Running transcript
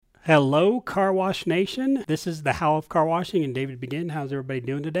Hello, Car Wash Nation. This is the How of Car Washing and David Begin. How's everybody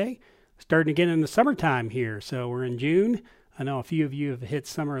doing today? Starting again in the summertime here. So we're in June. I know a few of you have hit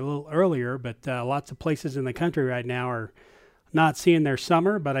summer a little earlier, but lots of places in the country right now are not seeing their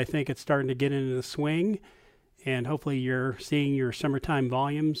summer, but I think it's starting to get into the swing. And hopefully you're seeing your summertime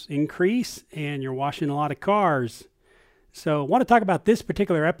volumes increase and you're washing a lot of cars. So I want to talk about this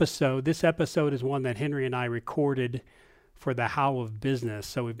particular episode. This episode is one that Henry and I recorded for the How of Business.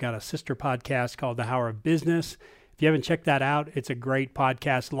 So we've got a sister podcast called the How of Business. If you haven't checked that out, it's a great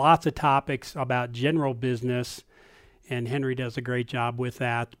podcast. Lots of topics about general business, and Henry does a great job with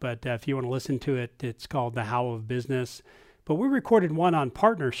that. But if you want to listen to it, it's called the How of Business. But we recorded one on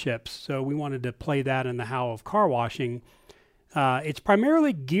partnerships, so we wanted to play that in the How of Car Washing. It's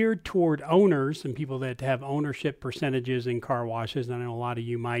primarily geared toward owners and people that have ownership percentages in car washes. And I know a lot of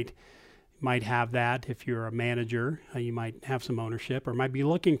you might have that. If you're a manager, you might have some ownership or might be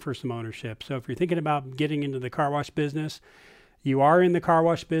looking for some ownership. So if you're thinking about getting into the car wash business, you are in the car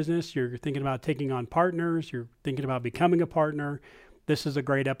wash business, you're thinking about taking on partners, you're thinking about becoming a partner, this is a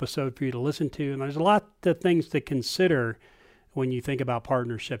great episode for you to listen to. And there's a lot of things to consider when you think about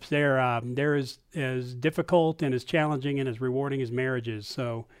partnerships. They're as difficult and as challenging and as rewarding as marriages.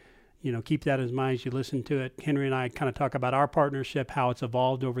 So keep that in mind as you listen to it. Henry and I kind of talk about our partnership, how it's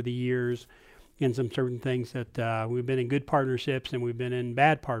evolved over the years, and some certain things that we've been in good partnerships and we've been in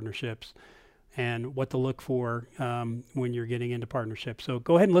bad partnerships, and what to look for when you're getting into partnerships. So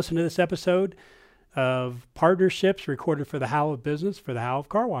go ahead and listen to this episode of Partnerships recorded for the How of Business, for the How of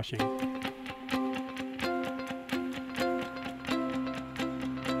Car Washing.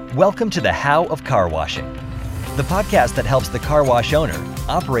 Welcome to the How of Car Washing, the podcast that helps the car wash owner,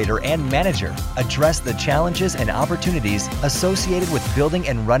 operator, and manager address the challenges and opportunities associated with building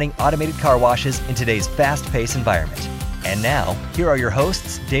and running automated car washes in today's fast-paced environment. And now, here are your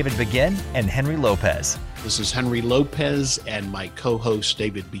hosts, David Begin and Henry Lopez. This is Henry Lopez, and my co-host,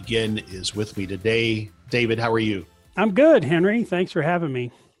 David Begin, is with me today. David, how are you? I'm good, Henry. Thanks for having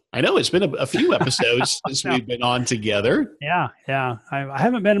me. I know it's been a few episodes since we've been on together. Yeah. I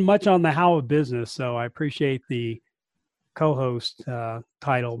haven't been much on the How of Business, so I appreciate the co-host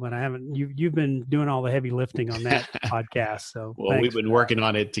title, but I haven't. You've been doing all the heavy lifting on that podcast. So well, we've been working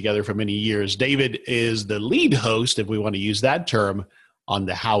on it together for many years. David is the lead host, if we want to use that term, on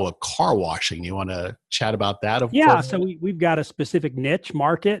the How of Car Washing. You want to chat about that? Yeah. So we've got a specific niche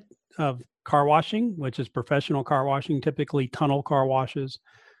market of car washing, which is professional car washing, typically tunnel car washes.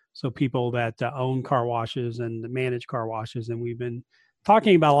 So people that own car washes and manage car washes. And we've been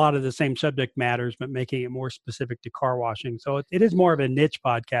talking about a lot of the same subject matters, but making it more specific to car washing. So it is more of a niche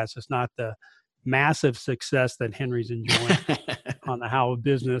podcast. It's not the massive success that Henry's enjoying on the How of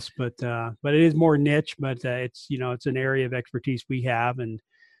Business, but it is more niche, but it's an area of expertise we have. And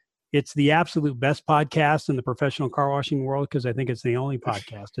it's the absolute best podcast in the professional car washing world because I think it's the only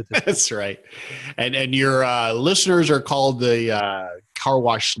podcast at this. That's right. And your listeners are called the Car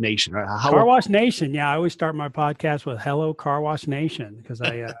Wash Nation, right? Car Wash Nation. Yeah, I always start my podcast with "Hello, Car Wash Nation" because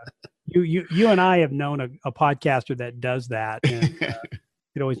you and I have known a podcaster that does that, and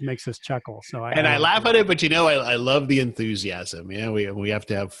it always makes us chuckle. So I laugh at it, but I love the enthusiasm. We have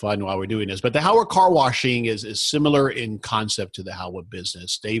to have fun while we're doing this. But the How of Car Washing is similar in concept to the How of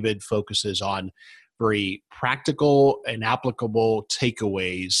Business. David focuses on very practical and applicable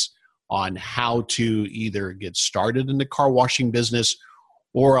takeaways on how to either get started in the car washing business,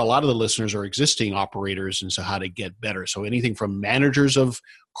 or a lot of the listeners are existing operators, and so how to get better. So anything from managers of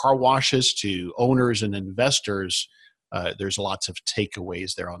car washes to owners and investors, there's lots of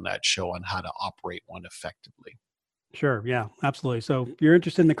takeaways there on that show on how to operate one effectively. Sure. Yeah, absolutely. So if you're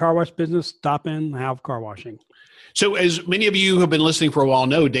interested in the car wash business, stop in How of Car Washing. So as many of you who have been listening for a while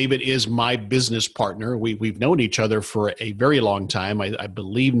know, David is my business partner. We've known each other for a very long time. I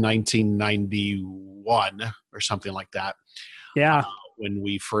believe 1991 or something like that. Yeah. When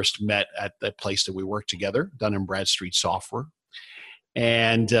we first met at that place that we worked together, Dun & Bradstreet Software.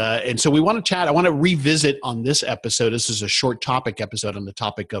 And so we want to chat. I want to revisit on this episode. This is a short topic episode on the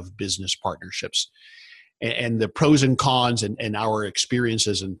topic of business partnerships and the pros and cons and our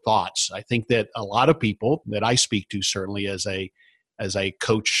experiences and thoughts. I think that a lot of people that I speak to, certainly as a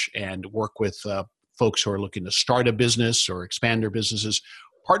coach and work with folks who are looking to start a business or expand their businesses,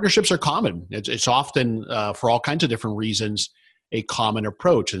 partnerships are common. It's often, for all kinds of different reasons, a common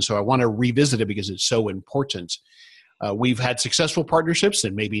approach. And so I want to revisit it because it's so important. We've had successful partnerships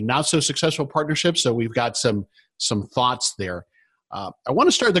and maybe not so successful partnerships. So we've got some thoughts there. I want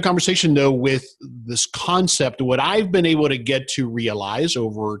to start the conversation, though, with this concept. What I've been able to get to realize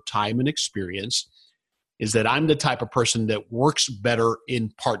over time and experience is that I'm the type of person that works better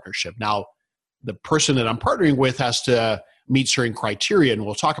in partnership. Now, the person that I'm partnering with has to meet certain criteria, and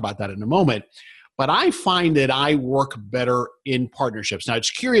we'll talk about that in a moment. But I find that I work better in partnerships. Now, it's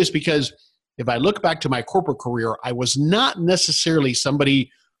curious because if I look back to my corporate career, I was not necessarily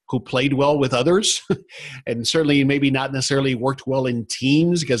somebody who played well with others and certainly maybe not necessarily worked well in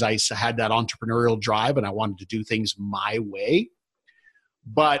teams because I had that entrepreneurial drive and I wanted to do things my way.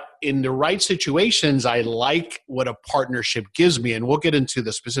 But in the right situations, I like what a partnership gives me. And we'll get into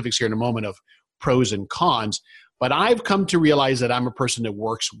the specifics here in a moment of pros and cons. But I've come to realize that I'm a person that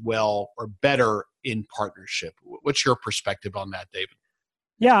works well or better in partnership. What's your perspective on that, David?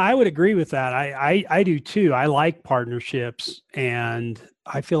 Yeah, I would agree with that. I do too. I like partnerships, and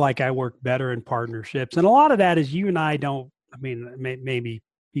I feel like I work better in partnerships. And a lot of that is you and I don't, I mean, maybe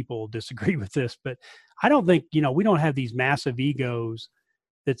people disagree with this, but I don't think, we don't have these massive egos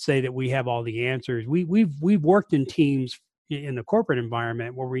that say that we have all the answers. We've worked in teams in the corporate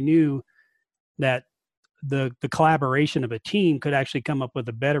environment where we knew that the collaboration of a team could actually come up with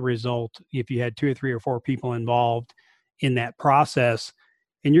a better result if you had 2 or 3 or 4 people involved in that process.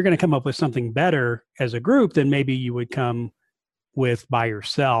 And you're going to come up with something better as a group than maybe you would come with by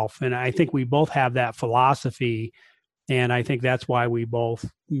yourself. And I think we both have that philosophy. And I think that's why we both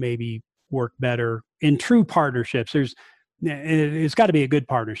maybe work better in true partnerships. It's got to be a good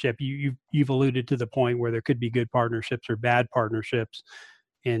partnership. You've alluded to the point where there could be good partnerships or bad partnerships.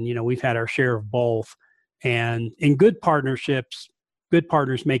 And, we've had our share of both. And in good partnerships, good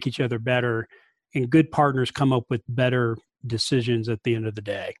partners make each other better, and good partners come up with better decisions at the end of the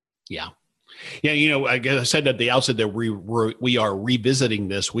day. Yeah. Yeah. I said at the outset that we are revisiting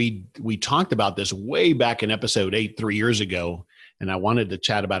this. We talked about this way back in episode 8, 3 years ago. And I wanted to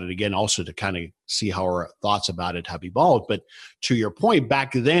chat about it again also to kind of see how our thoughts about it have evolved. But to your point,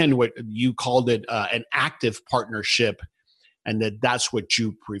 back then, what you called it an active partnership, and that's what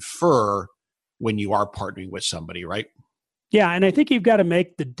you prefer when you are partnering with somebody, right? Yeah, and I think you've got to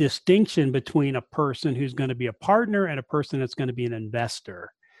make the distinction between a person who's going to be a partner and a person that's going to be an investor.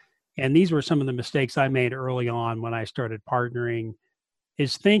 And these were some of the mistakes I made early on when I started partnering,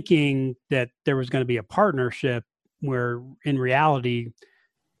 is thinking that there was going to be a partnership where in reality,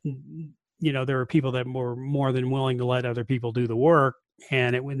 there were people that were more than willing to let other people do the work.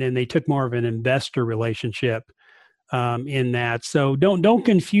 And then they took more of an investor relationship in that. So don't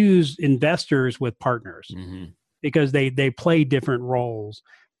confuse investors with partners. Mm-hmm. Because they play different roles.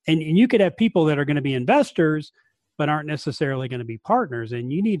 And you could have people that are going to be investors, but aren't necessarily going to be partners.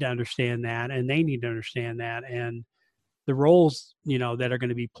 And you need to understand that, and they need to understand that. And the roles, that are going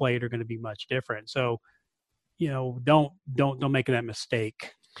to be played are going to be much different. So, don't make that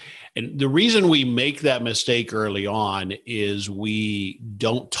mistake. And the reason we make that mistake early on is we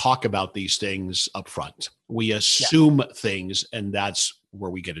don't talk about these things up front. We assume things, and that's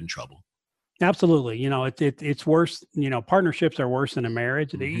where we get in trouble. Absolutely. It's worse. Partnerships are worse than a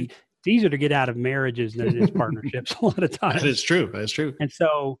marriage. Mm-hmm. It's easier to get out of marriages than it is partnerships a lot of times. That is true. That's true. And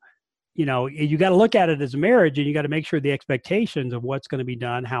so, you got to look at it as a marriage, and you got to make sure the expectations of what's going to be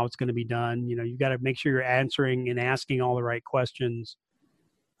done, how it's going to be done. You got to make sure you're answering and asking all the right questions,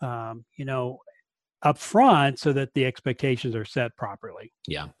 up front so that the expectations are set properly.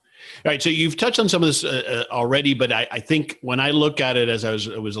 Yeah. All right. So you've touched on some of this already, but I think when I look at it, as I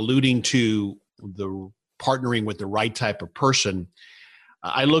was alluding to the partnering with the right type of person,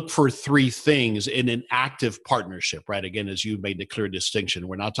 I look for 3 things in an active partnership, right? Again, as you made the clear distinction,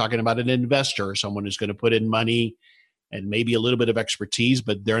 we're not talking about an investor, someone who's going to put in money and maybe a little bit of expertise,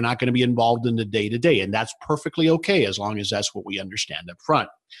 but they're not going to be involved in the day-to-day. And that's perfectly okay as long as that's what we understand up front.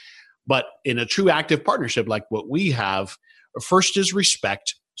 But in a true active partnership like what we have, first is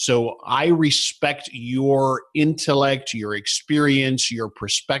respect. So I respect your intellect, your experience, your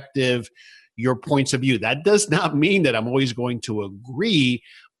perspective, your points of view. That does not mean that I'm always going to agree,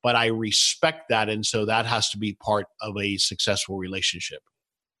 but I respect that. And so that has to be part of a successful relationship.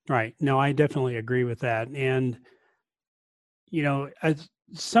 Right. No, I definitely agree with that. And,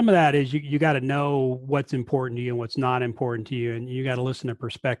 some of that is you got to know what's important to you and what's not important to you. And you got to listen to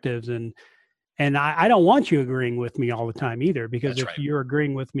perspectives. And I don't want you agreeing with me all the time either, because if you're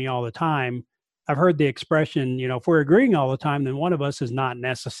agreeing with me all the time, I've heard the expression, if we're agreeing all the time, then one of us is not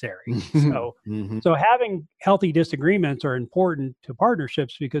necessary. So, so having healthy disagreements are important to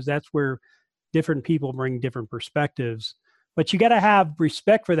partnerships because that's where different people bring different perspectives. But you got to have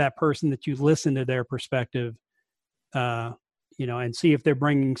respect for that person, that you listen to their perspective, and see if they're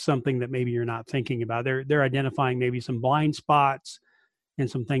bringing something that maybe you're not thinking about. They're identifying maybe some blind spots and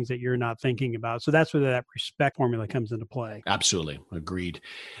some things that you're not thinking about. So that's where that respect formula comes into play. Absolutely. Agreed.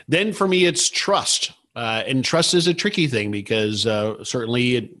 Then for me, it's trust. And trust is a tricky thing because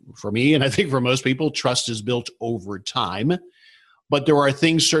certainly for me, and I think for most people, trust is built over time. But there are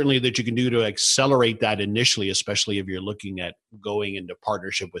things certainly that you can do to accelerate that initially, especially if you're looking at going into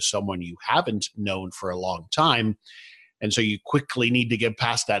partnership with someone you haven't known for a long time. And so you quickly need to get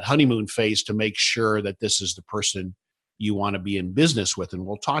past that honeymoon phase to make sure that this is the person you want to be in business with. And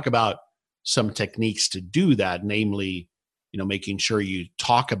we'll talk about some techniques to do that, namely, making sure you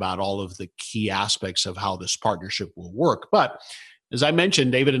talk about all of the key aspects of how this partnership will work. But as I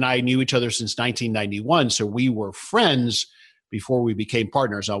mentioned, David and I knew each other since 1991, so we were friends before we became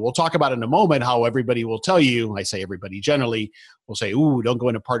partners. Now, we'll talk about in a moment how everybody will tell you, I say everybody generally, will say, ooh, don't go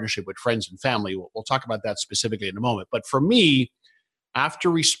into partnership with friends and family. We'll talk about that specifically in a moment. But for me, after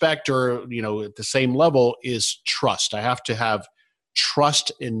respect or, at the same level is trust. I have to have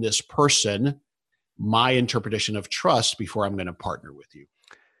trust in this person, my interpretation of trust, before I'm going to partner with you.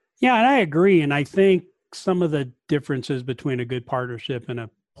 Yeah, and I agree. And I think some of the differences between a good partnership and a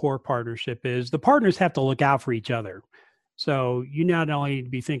poor partnership is the partners have to look out for each other. So you not only need to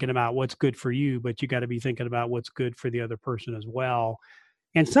be thinking about what's good for you, but you got to be thinking about what's good for the other person as well.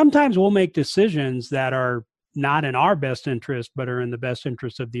 And sometimes we'll make decisions that are not in our best interest, but are in the best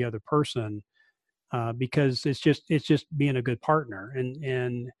interest of the other person, because it's just being a good partner.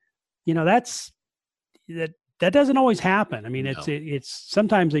 And that doesn't always happen. I mean, No. it's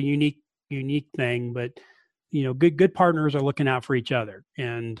sometimes a unique thing, but good partners are looking out for each other,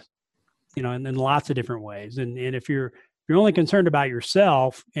 and and in lots of different ways. And if you're only concerned about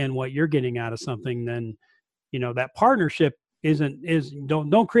yourself and what you're getting out of something, then that partnership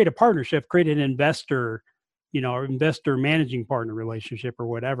don't create a partnership, create an investor, or investor managing partner relationship or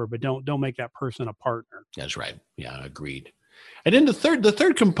whatever, but don't make that person a partner. That's right. Yeah, agreed. And then the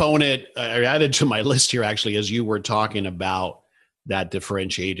third component I added to my list here, actually, as you were talking about that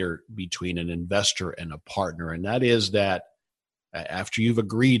differentiator between an investor and a partner, and that is that after you've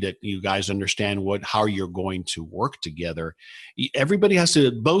agreed that you guys understand how you're going to work together, everybody has to,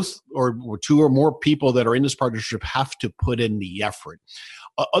 both or two or more people that are in this partnership have to put in the effort.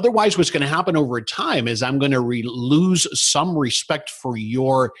 Otherwise, what's going to happen over time is I'm going to lose some respect for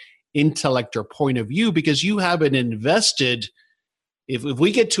your intellect or point of view because you haven't invested. If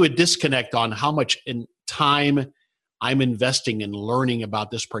we get to a disconnect on how much in time I'm investing in learning about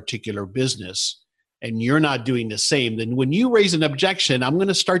this particular business, and you're not doing the same, then when you raise an objection, I'm going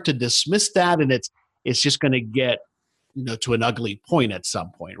to start to dismiss that, and it's just going to get to an ugly point at some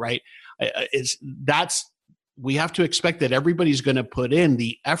point, right? We have to expect that everybody's going to put in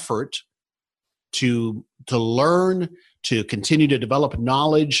the effort to learn, to continue to develop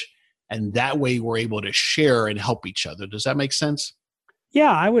knowledge, and that way we're able to share and help each other. Does that make sense?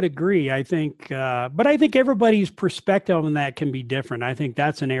 Yeah, I would agree. I think, but I think everybody's perspective on that can be different. I think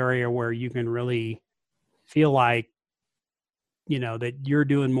that's an area where you can really feel like, that you're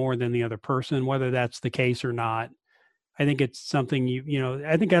doing more than the other person, whether that's the case or not. I think it's something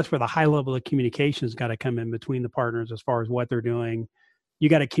I think that's where the high level of communication has got to come in between the partners as far as what they're doing. You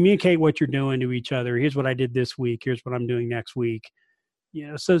got to communicate what you're doing to each other. Here's what I did this week. Here's what I'm doing next week.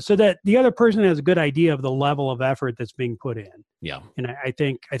 So that the other person has a good idea of the level of effort that's being put in. Yeah. And I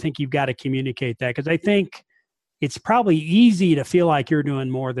think you've got to communicate that, because I think it's probably easy to feel like you're doing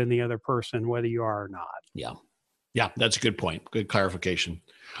more than the other person, whether you are or not. Yeah. Yeah, that's a good point. Good clarification.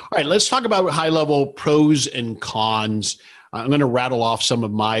 All right, let's talk about high level pros and cons. I'm going to rattle off some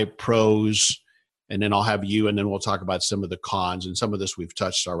of my pros, and then I'll have you, and then we'll talk about some of the cons, and some of this we've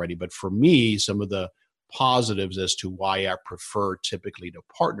touched already. But for me, some of the positives as to why I prefer typically to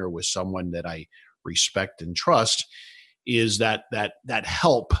partner with someone that I respect and trust is that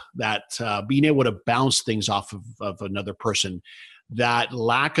help, that being able to bounce things off of another person, that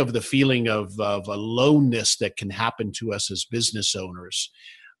lack of the feeling of aloneness that can happen to us as business owners,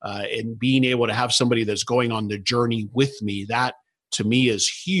 and being able to have somebody that's going on the journey with me, that to me is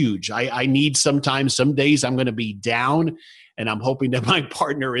huge. I need sometimes, some days I'm going to be down, and I'm hoping that my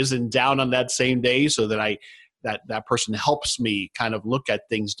partner isn't down on that same day, so that that person helps me kind of look at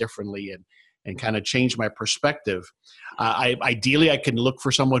things differently and kind of change my perspective. Ideally, I can look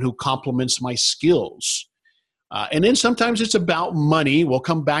for someone who complements my skills. And then sometimes it's about money. We'll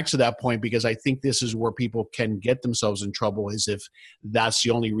come back to that point, because I think this is where people can get themselves in trouble, is if that's the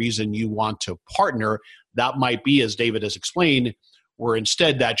only reason you want to partner. That might be, as David has explained, where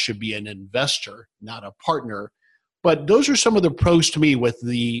instead that should be an investor, not a partner. But those are some of the pros to me, with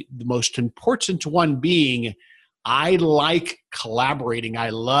the most important one being, I like collaborating.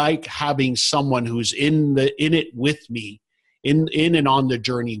 I like having someone who's in it with me, in and on the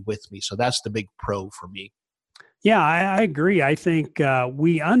journey with me. So that's the big pro for me. Yeah, I agree. I think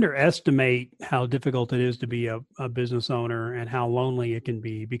we underestimate how difficult it is to be a business owner and how lonely it can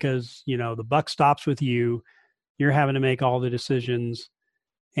be because, the buck stops with you. You're having to make all the decisions.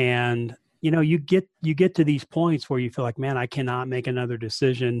 And, you get to these points where you feel like, man, I cannot make another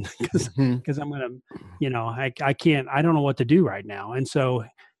decision Mhm. because I'm going to, I can't, I don't know what to do right now. And so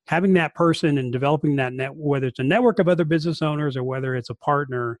having that person and developing that whether it's a network of other business owners or whether it's a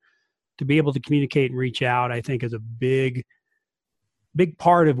partner, to be able to communicate and reach out, I think is a big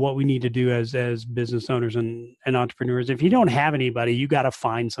part of what we need to do as business owners and entrepreneurs. If you don't have anybody, you got to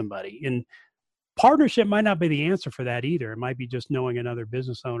find somebody. And partnership might not be the answer for that either. It might be just knowing another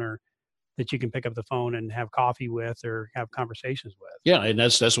business owner that you can pick up the phone and have coffee with or have conversations with. Yeah, and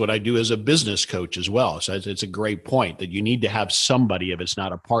that's what I do as a business coach as well. So it's a great point that you need to have somebody, if it's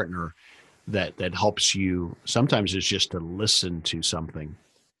not a partner, that helps you. Sometimes it's just to listen to something.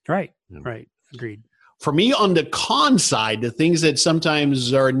 Right. You know. Right. Agreed. For me, on the con side, the things that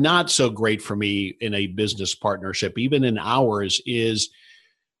sometimes are not so great for me in a business partnership, even in ours, is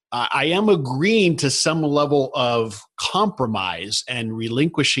I am agreeing to some level of compromise and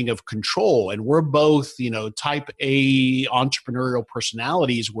relinquishing of control. And we're both, type A entrepreneurial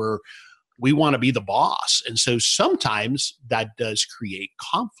personalities where we want to be the boss. And so sometimes that does create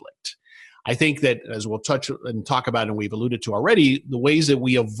conflict. I think that, as we'll touch and talk about, and we've alluded to already, the ways that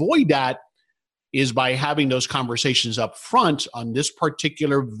we avoid that is by having those conversations up front on this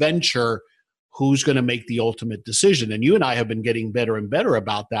particular venture. Who's going to make the ultimate decision? And you and I have been getting better and better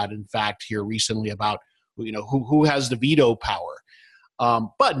about that. In fact, here recently about, who has the veto power.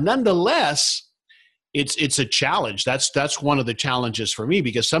 But nonetheless, it's a challenge. That's one of the challenges for me,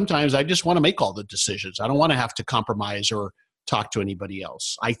 because sometimes I just want to make all the decisions. I don't want to have to compromise or talk to anybody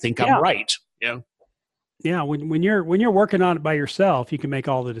else. I think I'm right. Yeah. Yeah, when you're working on it by yourself, you can make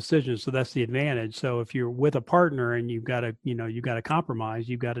all the decisions. So that's the advantage. So if you're with a partner and you've got to compromise,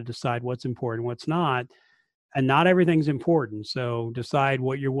 you've got to decide what's important, what's not, and not everything's important. So decide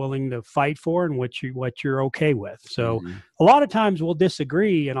what you're willing to fight for and what you're okay with. So Mhm. a lot of times we'll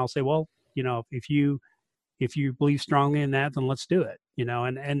disagree, and I'll say, well, if you believe strongly in that, then let's do it.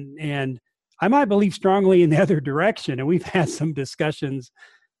 And I might believe strongly in the other direction, and we've had some discussions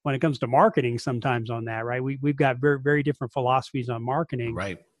when it comes to marketing sometimes on that, right? We've got very, very different philosophies on marketing,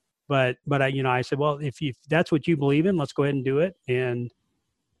 Right. but I said, well, if that's what you believe in, let's go ahead and do it. And,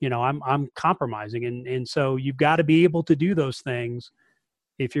 I'm compromising. And so you've got to be able to do those things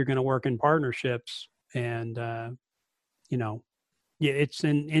if you're going to work in partnerships. And, yeah,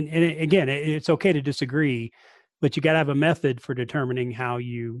 it's okay to disagree, but you got to have a method for determining how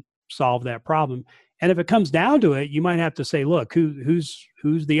you solve that problem. And if it comes down to it, you might have to say, look, who's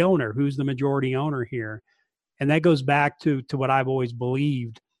the owner? Who's the majority owner here? And that goes back to what I've always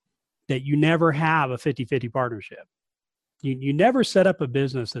believed, that you never have a 50-50 partnership. You never set up a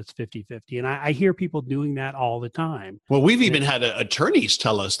business that's 50-50. And I hear people doing that all the time. Well, we've even had attorneys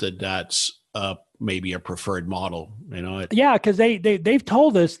tell us that that's maybe a preferred model. Yeah, because they've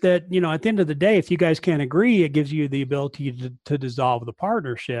told us that, at the end of the day, if you guys can't agree, it gives you the ability to dissolve the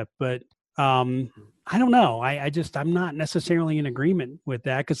partnership. But I don't know. I'm not necessarily in agreement with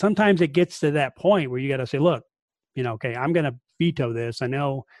that, because sometimes it gets to that point where you got to say, look, okay, I'm going to veto this. I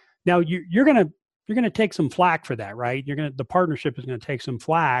know now you're going to take some flack for that, right? The partnership is going to take some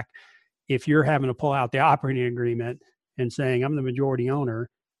flack if you're having to pull out the operating agreement and saying, I'm the majority owner,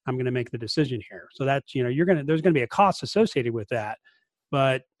 I'm going to make the decision here. So that's, there's going to be a cost associated with that,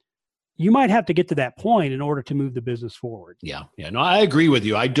 but you might have to get to that point in order to move the business forward. Yeah. No, I agree with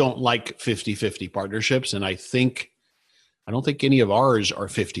you. I don't like 50-50 partnerships. And I don't think any of ours are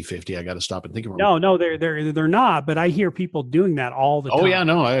 50-50. I got to stop and think of them. No, they're not, but I hear people doing that all the time. Oh yeah,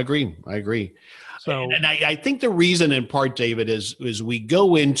 no, I agree. So, and I think the reason in part, David, is we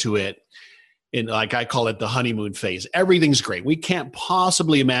go into it in, like I call it, the honeymoon phase. Everything's great. We can't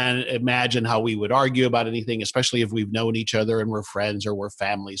possibly imagine how we would argue about anything, especially if we've known each other and we're friends or we're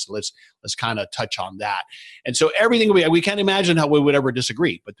family. So let's kind of touch on that. And so everything we can't imagine how we would ever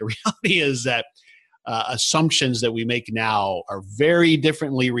disagree. But the reality is that assumptions that we make now are very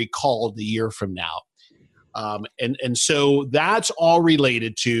differently recalled a year from now. And so that's all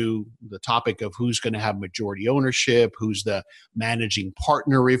related to the topic of who's going to have majority ownership, who's the managing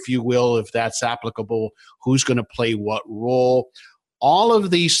partner, if you will, if that's applicable, who's going to play what role. All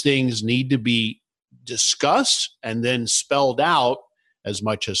of these things need to be discussed and then spelled out as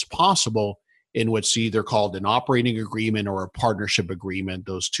much as possible in what's either called an operating agreement or a partnership agreement.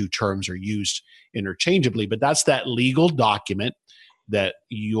 Those two terms are used interchangeably, but that's that legal document that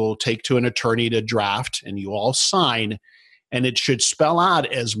you'll take to an attorney to draft and you all sign, and it should spell out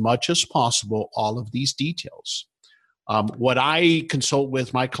as much as possible all of these details. What I consult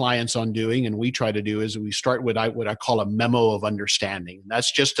with my clients on doing, and we try to do, is we start with what I call a memo of understanding.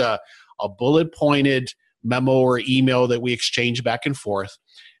 That's just a bullet pointed memo or email that we exchange back and forth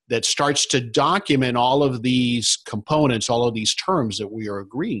that starts to document all of these components, all of these terms that we are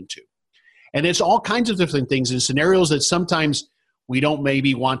agreeing to. And it's all kinds of different things and scenarios that sometimes we don't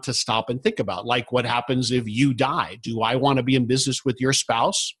maybe want to stop and think about, like what happens if you die? Do I want to be in business with your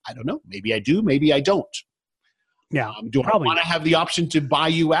spouse? I don't know. Maybe I do, maybe I don't. Yeah. Do I want to have the option to buy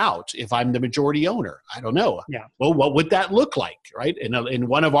you out if I'm the majority owner? I don't know. Yeah. Well, what would that look like, right? In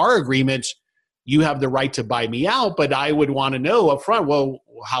one of our agreements, you have the right to buy me out, but I would want to know up front, well,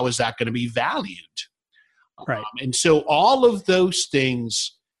 how is that going to be valued? Right. And so all of those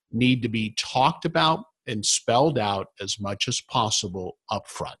things need to be talked about and spelled out as much as possible up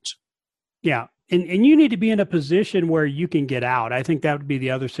front. Yeah. And you need to be in a position where you can get out. I think that would be the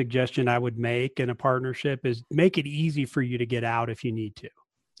other suggestion I would make in a partnership, is make it easy for you to get out if you need to.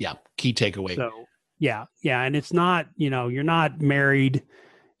 Yeah. Key takeaway. So, yeah. And it's not, you're not married.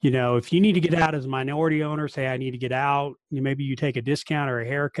 If you need to get out as a minority owner, say, I need to get out, maybe you take a discount or a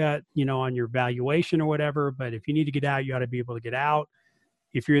haircut, on your valuation or whatever. But if you need to get out, you ought to be able to get out.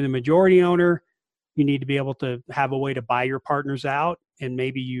 If you're the majority owner, you need to be able to have a way to buy your partners out. And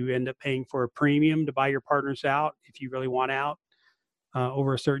maybe you end up paying for a premium to buy your partners out if you really want out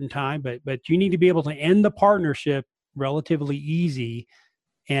over a certain time. But you need to be able to end the partnership relatively easy,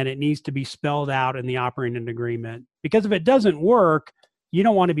 and it needs to be spelled out in the operating agreement. Because if it doesn't work, you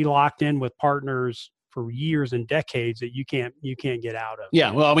don't want to be locked in with partners for years and decades that you can't get out of.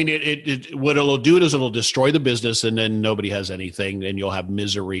 Yeah. Well, I mean, what it'll do is it'll destroy the business, and then nobody has anything, and you'll have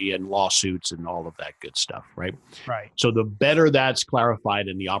misery and lawsuits and all of that good stuff. Right. Right. So the better that's clarified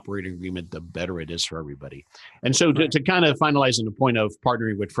in the operating agreement, the better it is for everybody. And so to kind of finalize on the point of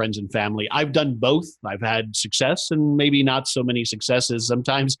partnering with friends and family, I've done both. I've had success and maybe not so many successes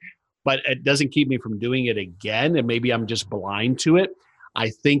sometimes, but it doesn't keep me from doing it again. And maybe I'm just blind to it. I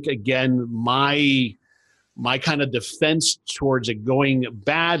think, again, my kind of defense towards it going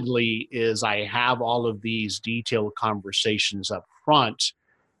badly is I have all of these detailed conversations up front,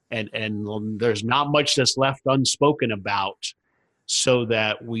 and there's not much that's left unspoken about, so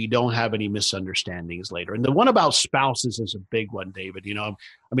that we don't have any misunderstandings later. And the one about spouses is a big one, David.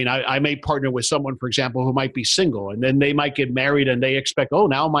 I may partner with someone, for example, who might be single, and then they might get married and they expect, oh,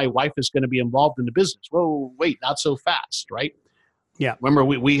 now my wife is going to be involved in the business. Whoa, wait, not so fast, right? Yeah. Remember,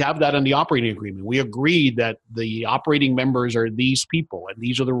 we have that in the operating agreement. We agreed that the operating members are these people, and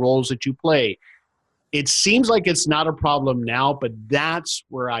these are the roles that you play. It seems like it's not a problem now, but that's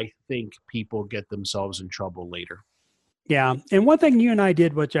where I think people get themselves in trouble later. Yeah. And one thing you and I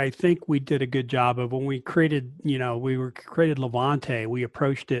did, which I think we did a good job of, when we created, created Levante, we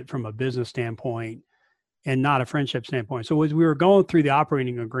approached it from a business standpoint and not a friendship standpoint. So as we were going through the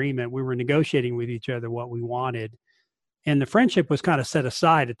operating agreement, we were negotiating with each other what we wanted. And the friendship was kind of set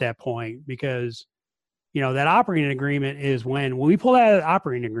aside at that point, because, that operating agreement is when we pull out of the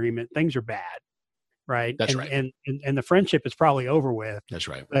operating agreement, things are bad. Right. That's right. And the friendship is probably over with. That's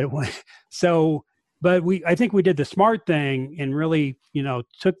right. But I think we did the smart thing and really,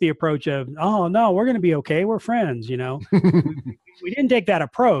 took the approach of, oh, no, we're going to be okay. We're friends. We didn't take that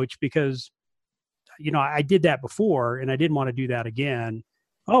approach because, I did that before and I didn't want to do that again.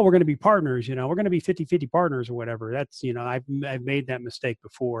 Oh, we're going to be partners, we're going to be 50-50 partners or whatever. That's, I've made that mistake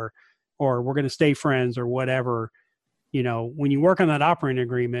before, or we're going to stay friends or whatever. When you work on that operating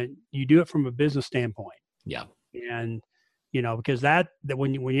agreement, you do it from a business standpoint. Yeah. And, because that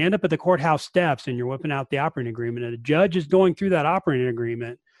when you end up at the courthouse steps and you're whipping out the operating agreement and the judge is going through that operating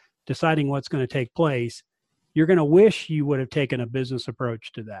agreement, deciding what's going to take place, you're going to wish you would have taken a business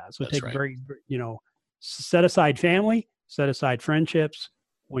approach to that. So That's right. Set aside family, set aside friendships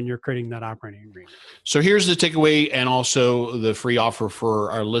when you're creating that operating agreement. So here's the takeaway, and also the free offer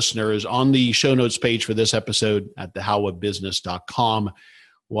for our listeners. On the show notes page for this episode at thehowofbusiness.com,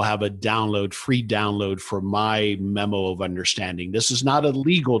 we'll have a free download for my memo of understanding. This is not a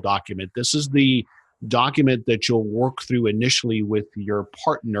legal document. This is the document that you'll work through initially with your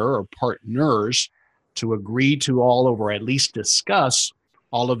partner or partners to agree to all of, or at least discuss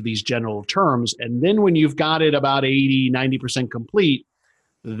all of these general terms. And then when you've got it about 80-90% complete,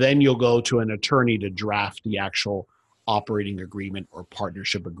 then you'll go to an attorney to draft the actual operating agreement or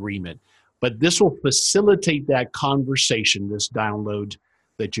partnership agreement. But this will facilitate that conversation, this download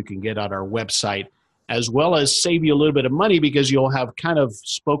that you can get on our website, as well as save you a little bit of money, because you'll have kind of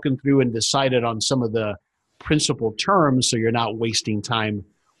spoken through and decided on some of the principal terms, so you're not wasting time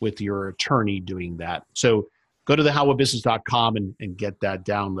with your attorney doing that. So go to thehowofbusiness.com and get that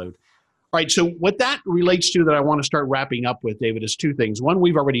download. All right. So what that relates to that I want to start wrapping up with, David, is two things. One,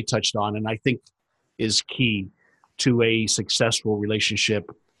 we've already touched on, and I think is key to a successful relationship,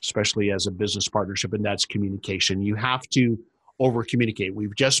 especially as a business partnership, and that's communication. You have to over communicate.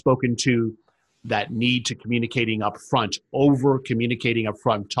 We've just spoken to that need to communicating up front, over communicating up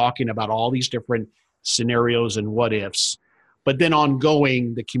front, talking about all these different scenarios and what ifs. But then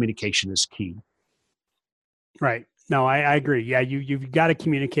ongoing, the communication is key. Right. No, I agree. Yeah, you've got to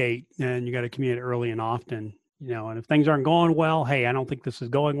communicate, and you got to communicate early and often. And if things aren't going well, hey, I don't think this is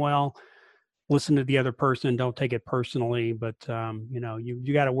going well. Listen to the other person. Don't take it personally. But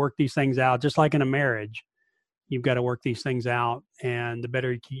you got to work these things out, just like in a marriage. You've got to work these things out, and the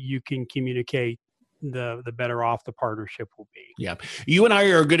better you can communicate, the better off the partnership will be. Yeah. You and I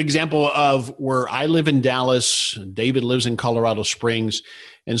are a good example of where I live in Dallas, David lives in Colorado Springs.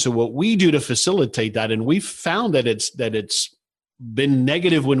 And so what we do to facilitate that, and we've found that it's been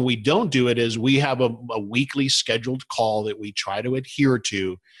negative when we don't do it, is we have a weekly scheduled call that we try to adhere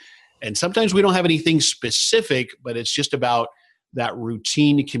to. And sometimes we don't have anything specific, but it's just about that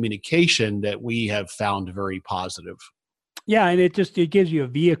routine communication that we have found very positive. Yeah. And it gives you a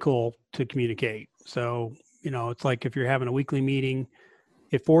vehicle to communicate. So, it's like if you're having a weekly meeting,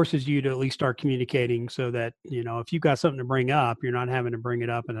 it forces you to at least start communicating so that, if you've got something to bring up, you're not having to bring it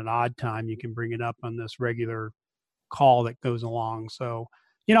up at an odd time. You can bring it up on this regular call that goes along. So,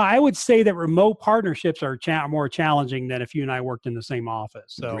 I would say that remote partnerships are more challenging than if you and I worked in the same office.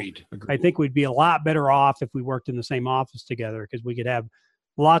 So Agreed. I think we'd be a lot better off if we worked in the same office together, because we could have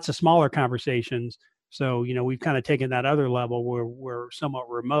lots of smaller conversations. So, we've kind of taken that other level where we're somewhat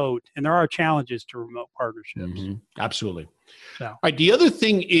remote, and there are challenges to remote partnerships. Mm-hmm. Absolutely. So. All right. The other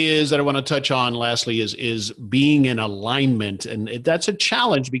thing is that I want to touch on lastly is being in alignment. And that's a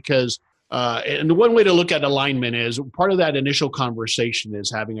challenge because and the one way to look at alignment is part of that initial conversation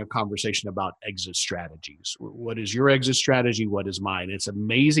is having a conversation about exit strategies. What is your exit strategy? What is mine? It's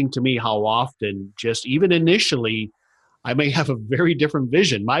amazing to me how often, just even initially, I may have a very different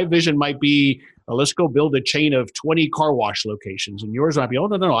vision. My vision might be, let's go build a chain of 20 car wash locations. And yours might be,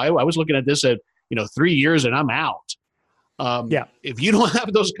 no. I was looking at this at 3 years and I'm out. If you don't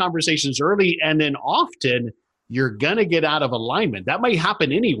have those conversations early and then often, you're going to get out of alignment. That might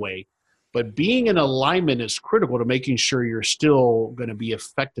happen anyway. But being in alignment is critical to making sure you're still going to be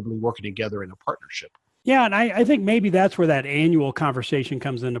effectively working together in a partnership. Yeah, and I think maybe that's where that annual conversation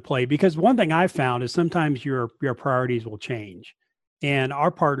comes into play, because one thing I've found is sometimes your priorities will change. And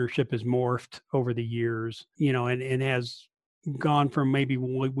our partnership has morphed over the years, and has gone from maybe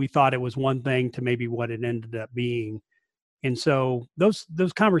we thought it was one thing to maybe what it ended up being. And so those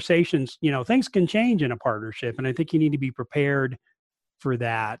conversations, things can change in a partnership. And I think you need to be prepared for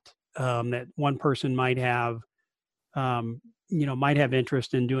that. That one person might have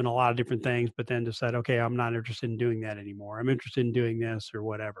interest in doing a lot of different things, but then decide, okay, I'm not interested in doing that anymore. I'm interested in doing this or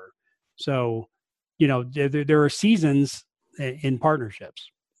whatever. So, there are seasons in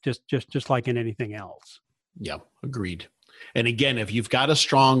partnerships, just like in anything else. Yeah, agreed. And again, if you've got a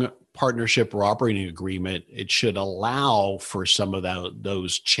strong partnership or operating agreement, it should allow for some of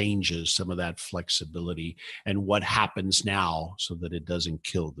those changes, some of that flexibility, and what happens now so that it doesn't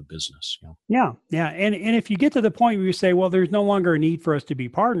kill the business. Yeah. And if you get to the point where you say, well, there's no longer a need for us to be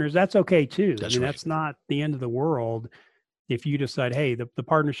partners, that's okay too. That's right. That's not the end of the world. If you decide, hey, the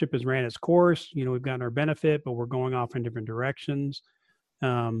partnership has ran its course, we've gotten our benefit, but we're going off in different directions.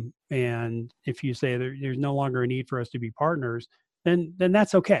 And if you say there's no longer a need for us to be partners, then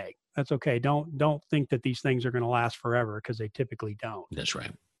that's okay. That's okay. Don't think that these things are going to last forever, because they typically don't. That's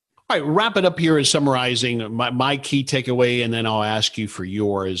right. All right, wrap it up here as summarizing my key takeaway, and then I'll ask you for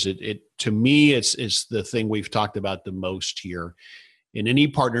yours. It to me, it's the thing we've talked about the most here. In any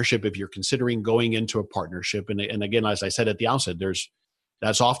partnership, if you're considering going into a partnership, and again, as I said at the outset,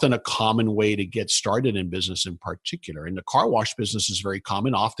 that's often a common way to get started in business in particular. And the car wash business is very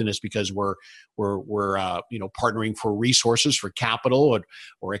common. Often it's because we're partnering for resources, for capital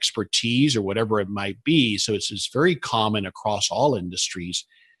or expertise or whatever it might be. So it's very common across all industries.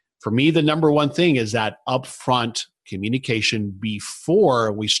 For me, the number one thing is that upfront communication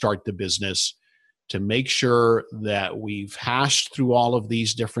before we start the business, to make sure that we've hashed through all of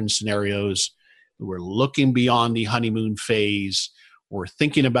these different scenarios. We're looking beyond the honeymoon phase. We're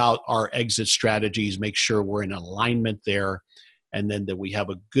thinking about our exit strategies, make sure we're in alignment there, and then that we have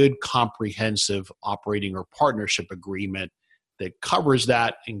a good comprehensive operating or partnership agreement that covers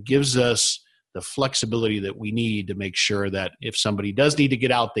that and gives us the flexibility that we need to make sure that if somebody does need to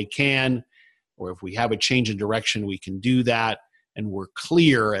get out, they can, or if we have a change in direction, we can do that. And we're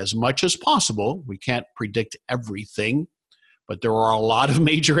clear as much as possible. We can't predict everything, but there are a lot of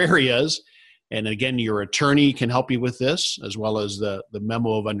major areas. And again, your attorney can help you with this, as well as the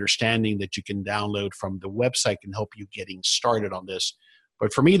memo of understanding that you can download from the website can help you getting started on this.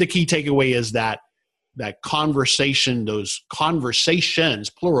 But for me, the key takeaway is that conversation, those conversations,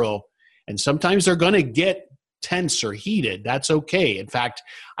 plural, and sometimes they're going to get tense or heated. That's okay. In fact,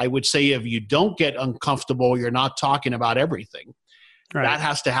 I would say if you don't get uncomfortable, you're not talking about everything. Right. That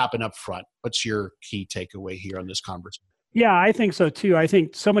has to happen up front. What's your key takeaway here on this conversation? Yeah, I think so too. I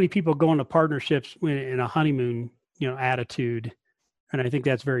think so many people go into partnerships in a honeymoon, attitude, and I think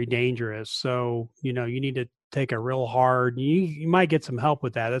that's very dangerous. So, you need to take a real hard. You might get some help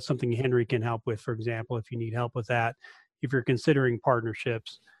with that. That's something Henry can help with, for example, if you need help with that, if you're considering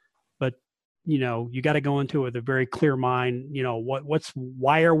partnerships. But you got to go into it with a very clear mind.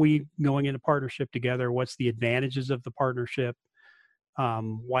 Why are we going into partnership together? What's the advantages of the partnership?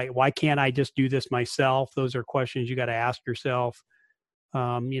 Why can't I just do this myself? Those are questions you got to ask yourself.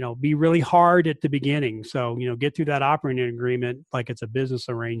 Be really hard at the beginning. So, get through that operating agreement like it's a business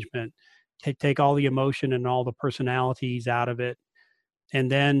arrangement. Take all the emotion and all the personalities out of it. And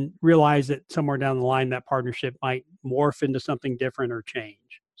then realize that somewhere down the line, that partnership might morph into something different or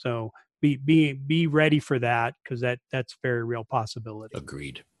change. So be ready for that, because that's a very real possibility.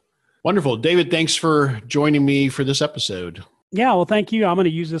 Agreed. Wonderful. David, thanks for joining me for this episode. Yeah, well, thank you. I'm going to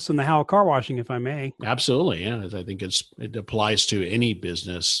use this in the How of Car Washing, if I may. Absolutely. Yeah, I think it applies to any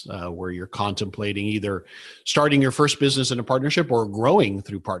business where you're contemplating either starting your first business in a partnership or growing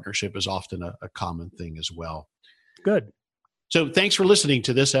through partnership is often a common thing as well. Good. So thanks for listening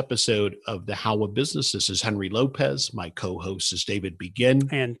to this episode of The How of Business. This is Henry Lopez. My co-host is David Begin.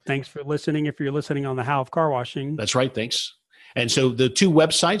 And thanks for listening if you're listening on The How of Car Washing. That's right. Thanks. And so the two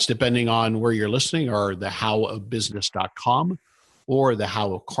websites, depending on where you're listening, are thehowofbusiness.com or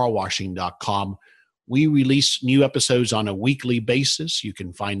thehowofcarwashing.com. We release new episodes on a weekly basis. You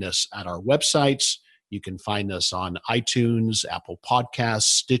can find us at our websites. You can find us on iTunes, Apple Podcasts,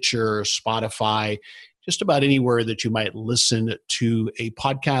 Stitcher, Spotify, just about anywhere that you might listen to a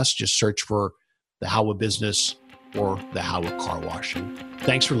podcast. Just search for The How of Business or The How of Car Washing.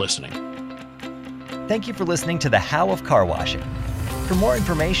 Thanks for listening. Thank you for listening to The How of Car Washing. For more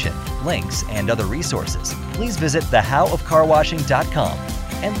information, links, and other resources, please visit thehowofcarwashing.com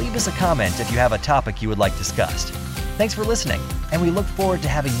and leave us a comment if you have a topic you would like discussed. Thanks for listening, and we look forward to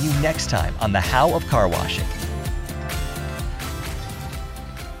having you next time on The How of Car Washing.